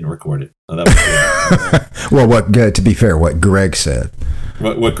we didn't record it. Oh, that was good. Well, to be fair, what Greg said.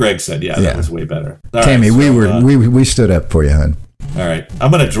 What Greg said, that was way better. All Tammy, right, we stood up for you, hon. All right,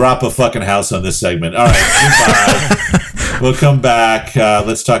 I'm gonna drop a fucking house on this segment. All right, goodbye. We'll come back.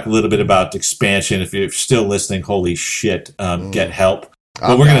 Let's talk a little bit about expansion. If you're still listening, holy shit, get help.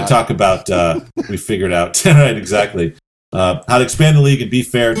 But we're gonna talk about. We figured out right exactly how to expand the league and be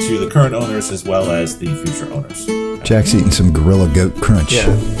fair to the current owners as well as the future owners. Jack's eating some Gorilla Goat Crunch.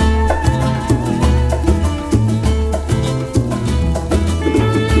 Yeah.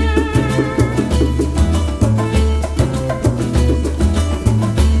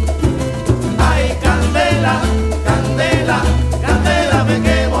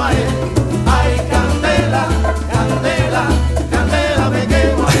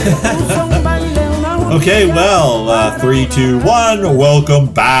 Okay, well, 3, 2, 1.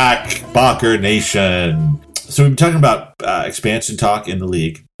 Welcome back, Bacher Nation. So we've been talking about expansion talk in the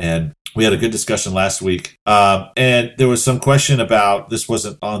league, and we had a good discussion last week. And there was some question about, this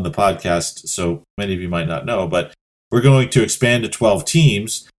wasn't on the podcast, so many of you might not know, but we're going to expand to 12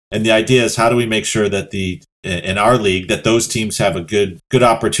 teams. And the idea is, how do we make sure that in our league, that those teams have a good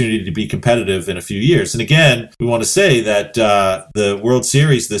opportunity to be competitive in a few years? And again, we want to say that the World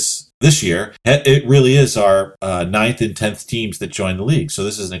Series this year, it really is our 9th and 10th teams that join the league. So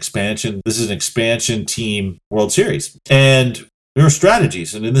this is an expansion. This is an expansion team World Series. And there are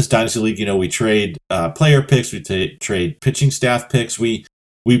strategies. And in this Dynasty League, we trade player picks. We trade pitching staff picks. We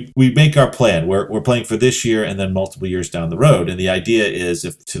make our plan. We're playing for this year and then multiple years down the road. And the idea is,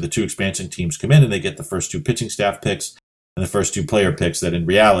 if the 2 expansion teams come in and they get the first 2 pitching staff picks and the first 2 player picks, that in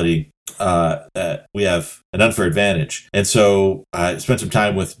reality, we have an unfair advantage. And so I spent some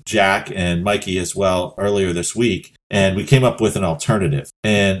time with Jack and Mikey as well earlier this week, and we came up with an alternative.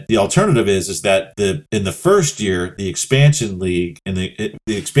 And the alternative is that in the first year, the expansion league and the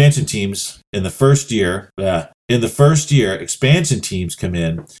expansion teams in the first year, expansion teams come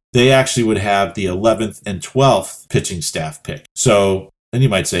in, they actually would have the 11th and 12th pitching staff pick. So then you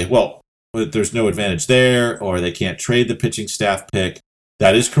might say, well, there's no advantage there, or they can't trade the pitching staff pick.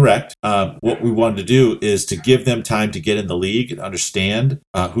 That is correct. What we wanted to do is to give them time to get in the league and understand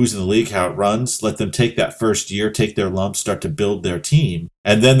who's in the league, how it runs, let them take that first year, take their lumps, start to build their team,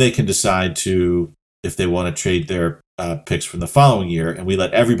 and then they can decide if they want to trade their picks from the following year. And we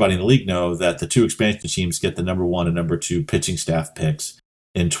let everybody in the league know that the 2 expansion teams get the number 1 and number 2 pitching staff picks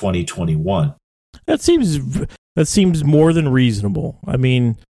in 2021. That seems more than reasonable. I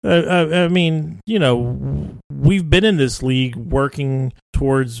mean, we've been in this league working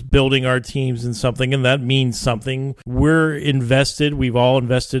towards building our teams in something, and that means something. We're invested. We've all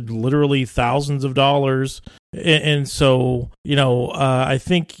invested literally thousands of dollars. And so, I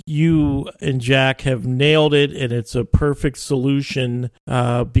think you and Jack have nailed it, and it's a perfect solution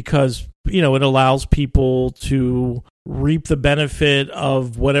because, it allows people to reap the benefit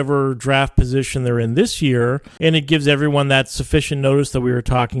of whatever draft position they're in this year, and it gives everyone that sufficient notice that we were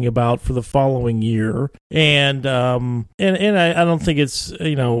talking about for the following year. And I don't think it's,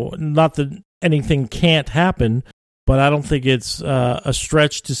 not that anything can't happen, but I don't think it's a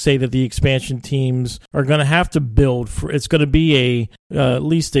stretch to say that the expansion teams are going to have to build it's going to be at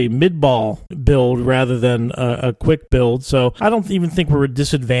least a mid-ball build rather than a quick build. So I don't even think we're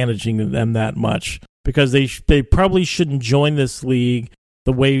disadvantaging them that much, because they probably shouldn't join this league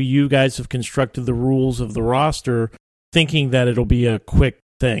the way you guys have constructed the rules of the roster, thinking that it'll be a quick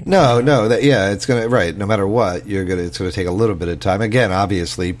thing. No, it's gonna, right. No matter what, it's gonna take a little bit of time. Again,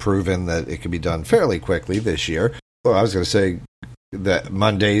 obviously proven that it can be done fairly quickly this year. Well, I was gonna say that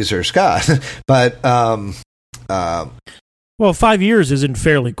Mondays or Scott, but well, 5 years isn't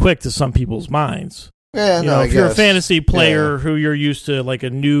fairly quick to some people's minds. Yeah, if you're a fantasy player who you're used to, like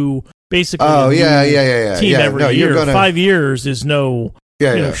a new, basically, team every year. 5 years is no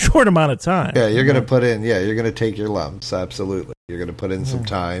short amount of time. Yeah, you're going to put in. Yeah, you're going to take your lumps. Absolutely, you're going to put in some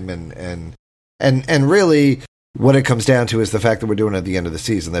time, and really, what it comes down to is the fact that we're doing it at the end of the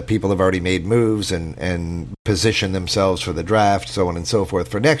season. That people have already made moves and positioned themselves for the draft, so on and so forth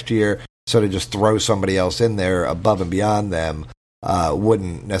for next year. So to just throw somebody else in there above and beyond them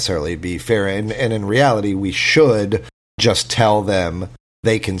wouldn't necessarily be fair. And in reality, we should just tell them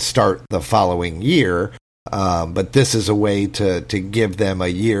they can start the following year. But this is a way to give them a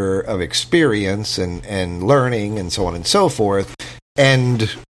year of experience and learning and so on and so forth,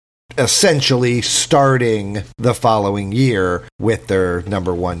 and essentially starting the following year with their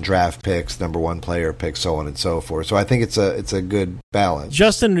number 1 draft picks, number 1 player picks, so on and so forth. So I think it's a good balance.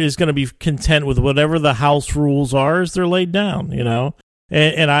 Justin is going to be content with whatever the house rules are as they're laid down, and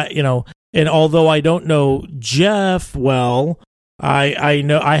although I don't know Jeff well, I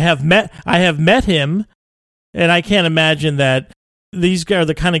know I have met him, and I can't imagine that these are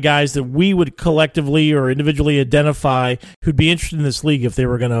the kind of guys that we would collectively or individually identify who'd be interested in this league if they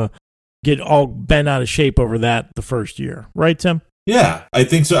were going to get all bent out of shape over that the first year. Right, Tim? Yeah, I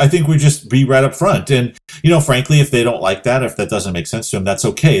think so. I think we just be right up front. And, frankly, if they don't like that, if that doesn't make sense to them, that's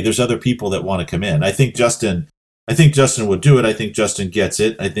okay. There's other people that want to come in. I think Justin would do it. I think Justin gets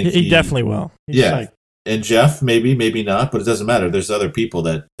it. I think he definitely will. He's and Jeff, maybe not, but it doesn't matter. There's other people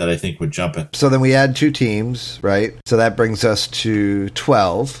that I think would jump in. So then we add 2 teams, right? So that brings us to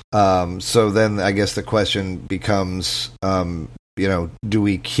 12. So then I guess the question becomes, do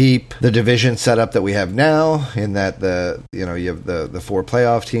we keep the division setup that we have now, in that you have the 4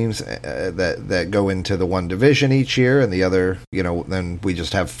 playoff teams that go into the one division each year, and the other, then we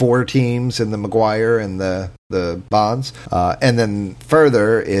just have 4 teams in the McGuire and the Bonds, and then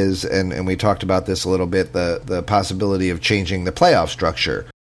further is, and we talked about this a little bit, the possibility of changing the playoff structure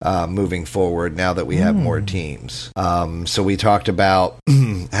moving forward now that we have more teams. So we talked about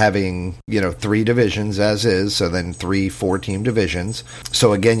having 3 divisions as is, so then 3 4-team divisions.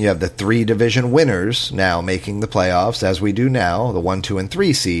 So again, you have the 3 division winners now making the playoffs, as we do now, the 1, 2, and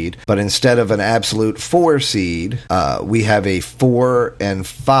 3 seed. But instead of an absolute 4 seed, we have a 4 and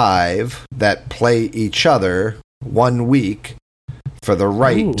 5 that play each other 1 week for the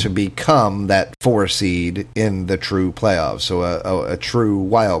right to become that 4 seed in the true playoffs. So a true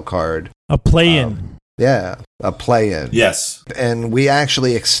wild card. A play-in. A play-in. Yes. And we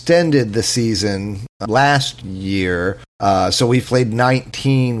actually extended the season last year. So we played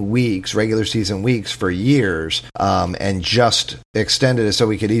 19 weeks, regular season weeks, for years, and just extended it so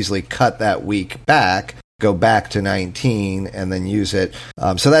we could easily cut that week back, go back to 19, and then use it.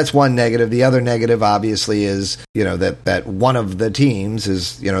 So that's one negative. The other negative, obviously, is that one of the teams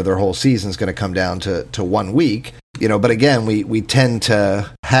is their whole season is going to come down to 1 week. But again, we tend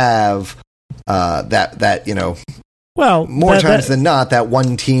to have more times than not, that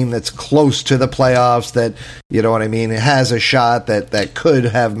one team that's close to the playoffs, that has a shot that could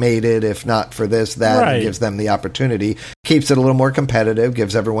have made it if not for this, that, right. And gives them the opportunity, keeps it a little more competitive,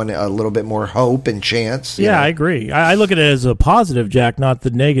 gives everyone a little bit more hope and chance. I agree. I look at it as a positive, Jack, not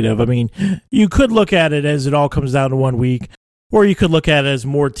the negative. I mean, you could look at it as it all comes down to 1 week, or you could look at it as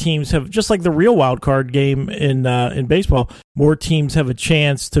more teams have, just like the real wild card game in baseball, more teams have a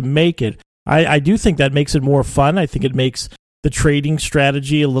chance to make it. I do think that makes it more fun. I think it makes the trading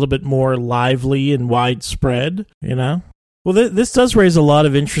strategy a little bit more lively and widespread, Well, this does raise a lot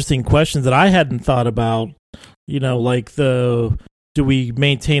of interesting questions that I hadn't thought about, like do we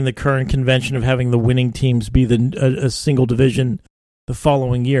maintain the current convention of having the winning teams be a single division the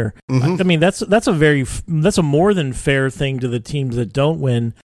following year? Mm-hmm. I mean, that's a more than fair thing to the teams that don't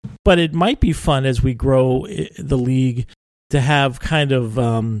win, but it might be fun as we grow the league to have kind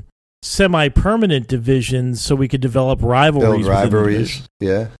of semi-permanent divisions, so we could develop rivalries. Build rivalries,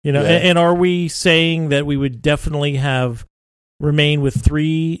 yeah. And are we saying that we would definitely remain with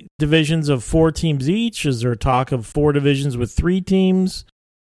 3 divisions of 4 teams each? Is there talk of 4 divisions with 3 teams?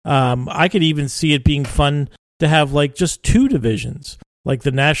 I could even see it being fun to have like just 2 divisions, like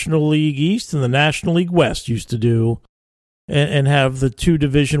the National League East and the National League West used to do, and have the 2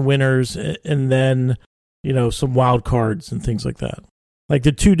 division winners, and then some wild cards and things like that. Like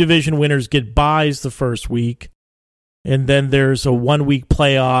the 2 division winners get buys the first week, and then there's a 1 week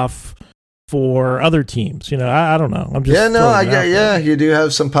playoff for other teams. I don't know. I'm just you do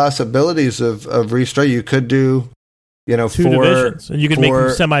have some possibilities of restart. You could do 2 divisions, and you could make them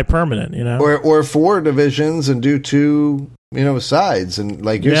semi-permanent. Or 4 divisions and do 2 sides, and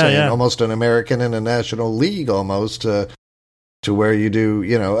like you're saying, almost an American and a National League, almost to where you do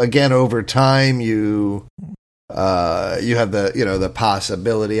again over time you have the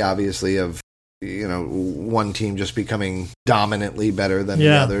possibility, obviously, of one team just becoming dominantly better than the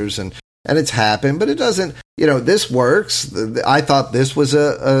others, and it's happened, but it doesn't. This works. I thought this was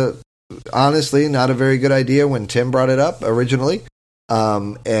a honestly not a very good idea when Tim brought it up originally.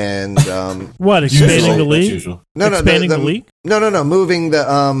 What, expanding the league? Expanding the league? No. Moving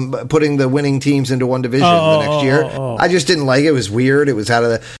putting the winning teams into one division the next year. I just didn't like it. It was weird. It was out of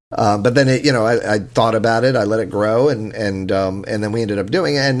the. But then I thought about it. I let it grow, and then we ended up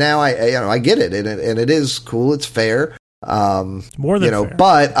doing it. And now I get it, and it is cool. It's fair. More than fair.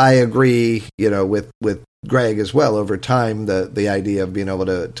 But I agree. With Greg as well. Over time, the idea of being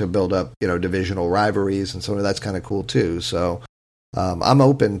able to build up divisional rivalries and so on, that's kind of cool too. So. I'm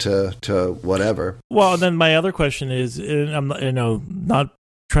open to whatever. Well, then my other question is, and I'm not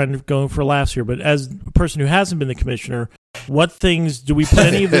trying to go for laughs here, but as a person who hasn't been the commissioner, what things do we put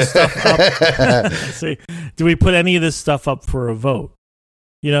any of this stuff up? Do we put any of this stuff up for a vote?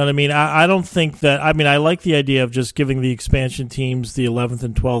 You know what I mean? I don't think that. I mean, I like the idea of just giving the expansion teams the 11th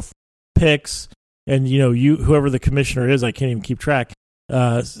and 12th picks, and whoever the commissioner is, I can't even keep track,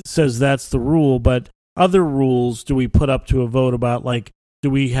 says that's the rule, but. Other rules do we put up to a vote about, like do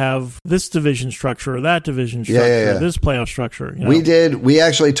we have this division structure or that division structure, this playoff structure? You know? We did. We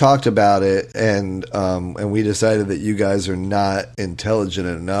actually talked about it, and we decided that you guys are not intelligent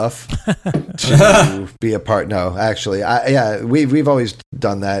enough to be a part. No, actually, we've always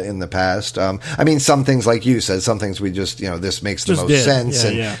done that in the past. I mean, some things, like you said, some things we just, this makes the most sense.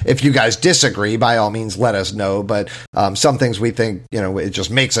 If you guys disagree, by all means, let us know. But some things we think, it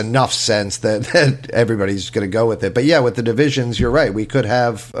just makes enough sense that everybody's going to go with it. But yeah, with the divisions, you're right. We could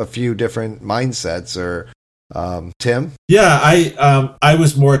have a few different mindsets. Or Tim? Yeah, I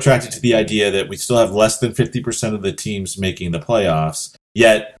was more attracted to the idea that we still have less than 50% of the teams making the playoffs,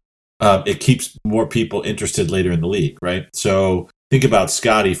 yet it keeps more people interested later in the league, right? So think about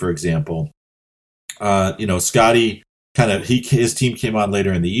Scotty, for example. Scotty his team came on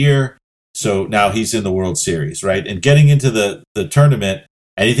later in the year, so now he's in the World Series, right? And getting into the tournament,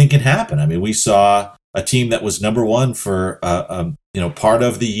 anything can happen. I mean, we saw a team that was number one for part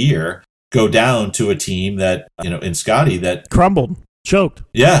of the year go down to a team that in Scotty that crumbled, choked.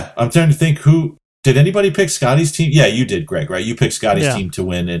 Yeah, I'm trying to think who did anybody pick Scotty's team? Yeah, you did, Greg, right? You picked Scotty's team to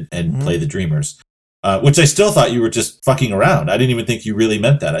win and play the Dreamers, which I still thought you were just fucking around. I didn't even think you really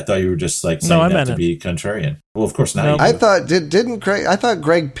meant that. I thought you were just saying that to be contrarian. Well, of course not. No. I thought didn't Greg? I thought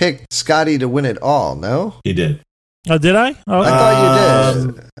Greg picked Scotty to win it all. No, he did. Oh, did I? Oh, I thought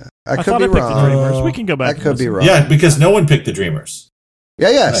you did. I could be wrong. The Dreamers. We can go back. I could be wrong. Yeah, because no one picked the Dreamers.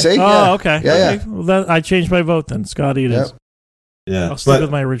 Yeah. Right. See? Oh, okay. Yeah. Well, I changed my vote then. Scotty it is. Yeah. I'll stick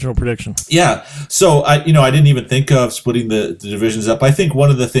with my original prediction. Yeah. So I didn't even think of splitting the divisions up. I think one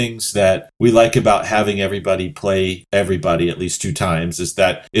of the things that we like about having everybody play everybody at least 2 times is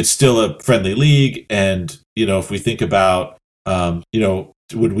that it's still a friendly league. And, if we think about,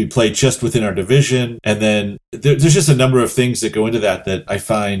 would we play just within our division? And then there's just a number of things that go into that I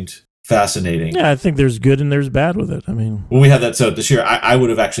find fascinating. Yeah, I think there's good and there's bad with it. I mean, when we had that set up this year, I would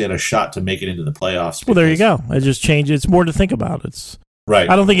have actually had a shot to make it into the playoffs. Well, there you go. I just changed it. It's more to think about. It's right.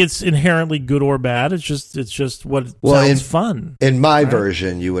 I don't think it's inherently good or bad. It's just what sounds fun. In my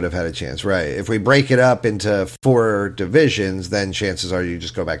version, you would have had a chance, right? If we break it up into 4 divisions, then chances are you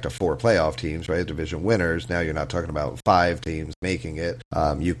just go back to 4 playoff teams, right? Division winners. Now you're not talking about 5 teams making it.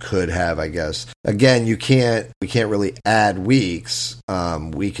 You could have, I guess. Again, we can't really add weeks.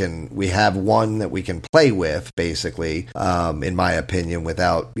 We have one that we can play with, basically, in my opinion,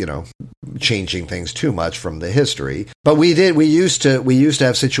 without changing things too much from the history. But we used to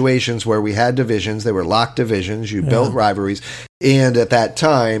have situations where we had divisions. They were locked divisions. You built rivalries. And at that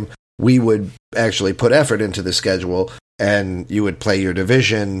time, we would actually put effort into the schedule, and you would play your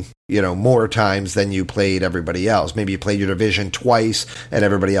division, more times than you played everybody else. Maybe you played your division twice and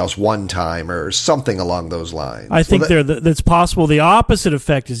everybody else 1 time or something along those lines. I think that's possible. The opposite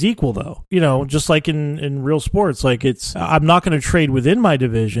effect is equal, though. Just like in real sports, like I'm not going to trade within my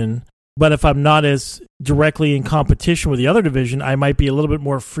division, but if I'm not as directly in competition with the other division, I might be a little bit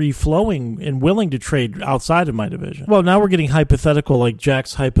more free-flowing and willing to trade outside of my division. Well, now we're getting hypothetical, like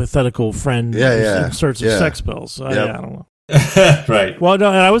Jack's hypothetical friend inserts of sex pills. I don't know. Right. Well, no,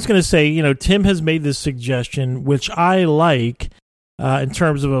 and I was going to say, Tim has made this suggestion, which I like in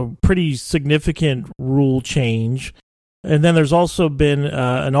terms of a pretty significant rule change. And then there's also been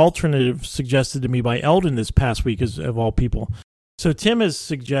an alternative suggested to me by Eldon this past week, of all people. So Tim has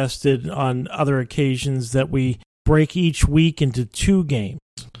suggested on other occasions that we break each week into 2 games.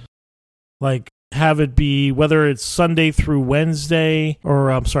 Like have it be whether it's Sunday through Wednesday,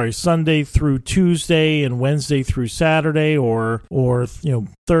 or Sunday through Tuesday and Wednesday through Saturday, or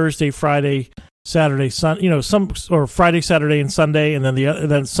Thursday, Friday, Saturday, or Friday, Saturday, and Sunday, and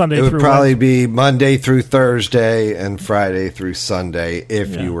then Sunday. It would through probably be Monday through Thursday and Friday through Sunday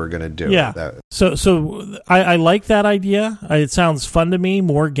if you were going to do it. So I like that idea. It sounds fun to me.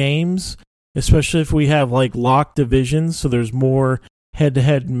 More games, especially if we have like locked divisions, so there's more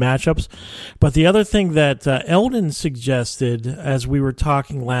head-to-head matchups. But the other thing that Eldon suggested as we were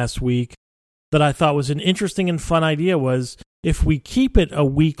talking last week that I thought was an interesting and fun idea was if we keep it a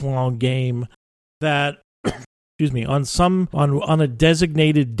week-long game, that on a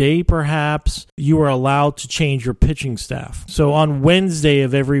designated day, perhaps you are allowed to change your pitching staff. So on Wednesday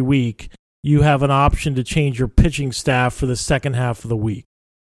of every week, you have an option to change your pitching staff for the second half of the week,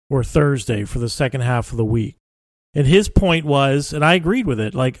 or Thursday for the second half of the week. And his point was, and I agreed with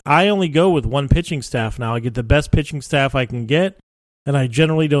it, like I only go with 1 pitching staff now. I get the best pitching staff I can get, and I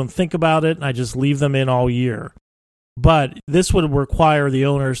generally don't think about it, and I just leave them in all year. But this would require the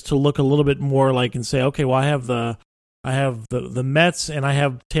owners to look a little bit more like and say, okay, well, I have the Mets and I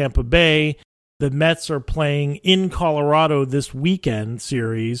have Tampa Bay. The Mets are playing in Colorado this weekend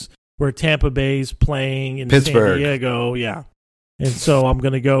series, where Tampa Bay's playing in Pittsburgh. San Diego. Yeah. And so I'm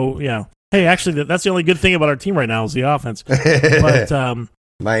going to go, Hey, actually, that's the only good thing about our team right now is the offense. But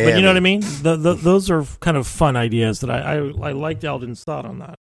Miami. But you know what I mean? Those are kind of fun ideas that I liked Eldon's thought on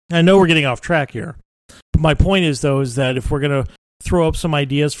that. I know we're getting off track here. But my point is, though, is that if we're going to throw up some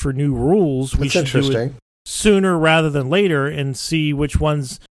ideas for new rules, we should do it sooner rather than later and see which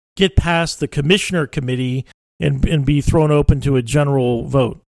ones get past the commissioner committee and be thrown open to a general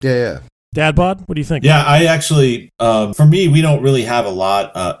vote. Yeah. Dad bod, what do you think? Yeah, I actually, for me, we don't really have a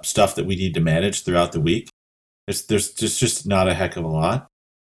lot of stuff that we need to manage throughout the week. There's just not a heck of a lot.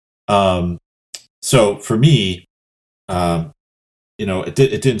 So for me, it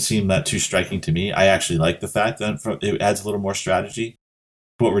didn't seem that too striking to me. I actually like the fact that it adds a little more strategy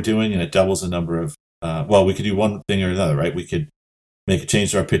to what we're doing, and it doubles the number of. We could do one thing or another, right? We could make a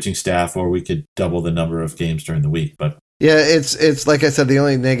change to our pitching staff, or we could double the number of games during the week. But yeah, it's like I said, the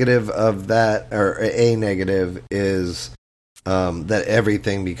only negative of that, or a negative, is that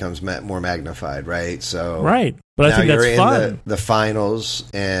everything becomes more magnified, right? So right, but I think that's fun. In the finals,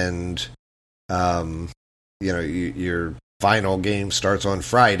 and your final game starts on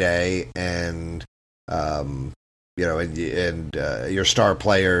Friday, and your star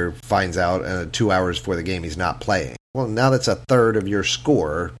player finds out 2 hours before the game he's not playing. Well, now that's a third of your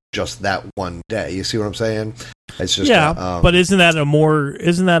score just that one day. You see what I'm saying? It's just but isn't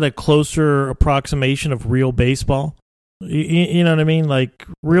that a closer approximation of real baseball? You know what I mean? Like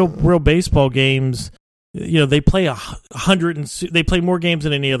real baseball games, they play 100 and they play more games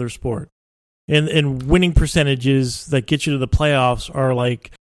than any other sport, and winning percentages that get you to the playoffs are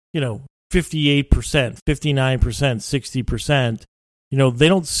like 58%, 59%, 60%. They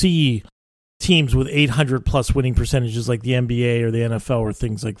don't see teams with 800 plus winning percentages like the NBA or the NFL or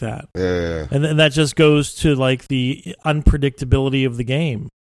things like that. Yeah. And that just goes to like the unpredictability of the game.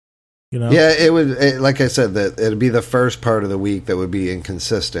 Yeah, it would. Like I said, that it'd be the first part of the week that would be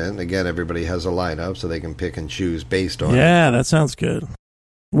inconsistent. Again, everybody has a lineup, so they can pick and choose based on. Yeah, that sounds good.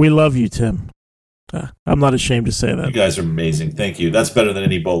 We love you, Tim. I'm not ashamed to say that. You guys are amazing. Thank you. That's better than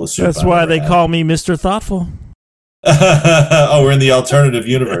any bowl of soup. That's why they call me Mr. Thoughtful. Oh, we're in the alternative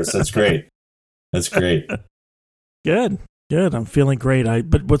universe. That's great. That's great. Good. I'm feeling great.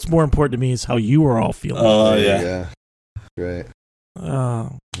 But what's more important to me is how you are all feeling. Oh, yeah. Great.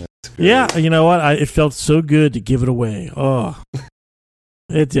 Oh. Yeah, you know what? It felt so good to give it away. Oh.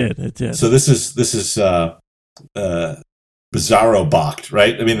 It did. So this is Bizarro Bocked,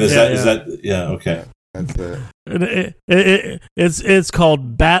 right? I mean, is that okay. That's it. It's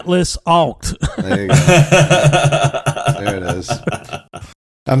called Batless Alt. There you go. There it is.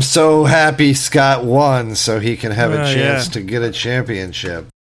 I'm so happy Scott won, so he can have a chance to get a championship.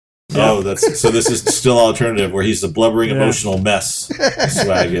 Oh, this is still alternative, where he's the blubbering emotional mess.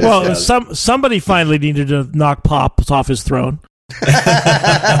 Swag is. Well, somebody finally needed to knock Pops off his throne.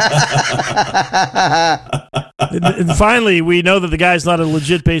 And finally, we know that the guy's not a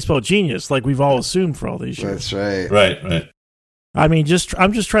legit baseball genius, like we've all assumed for all these years. That's right. Right. I mean,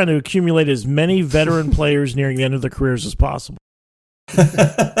 I'm just trying to accumulate as many veteran players nearing the end of their careers as possible.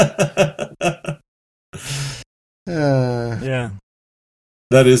 Yeah.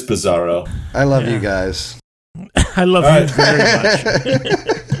 That is Bizarro. I love you guys. I love you very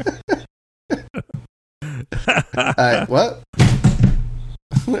much. What?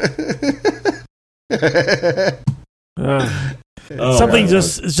 Something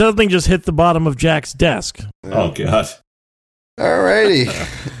just hit the bottom of Jack's desk. Oh God! Alrighty,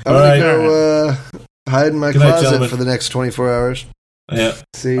 I'm gonna go hide in my closet for the next 24 hours. Yeah.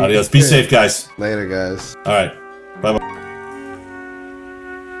 See. Adios. Be safe, guys. Later, guys. All right. Bye bye.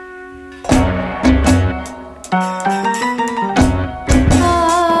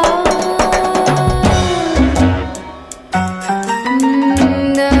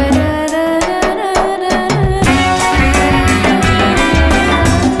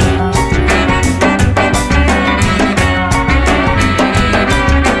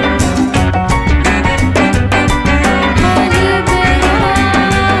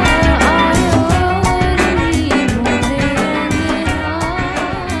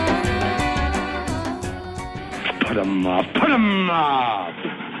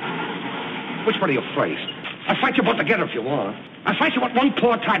 Which one are you first? I'll fight you both together if you want. I'll fight you with one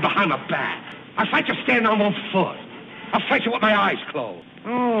paw tied behind my back. I'll fight you standing on one foot. I'll fight you with my eyes closed.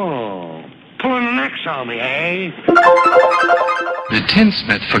 Oh, pulling an axe on me, eh? The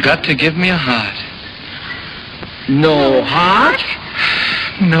tinsmith forgot to give me a heart. No heart?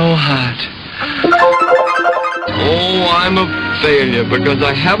 No heart. Oh, I'm a failure because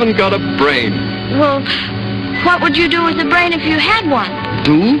I haven't got a brain. Well, what would you do with a brain if you had one?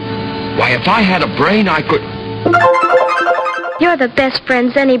 Do? Why, if I had a brain, I could... You're the best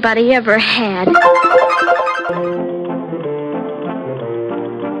friends anybody ever had.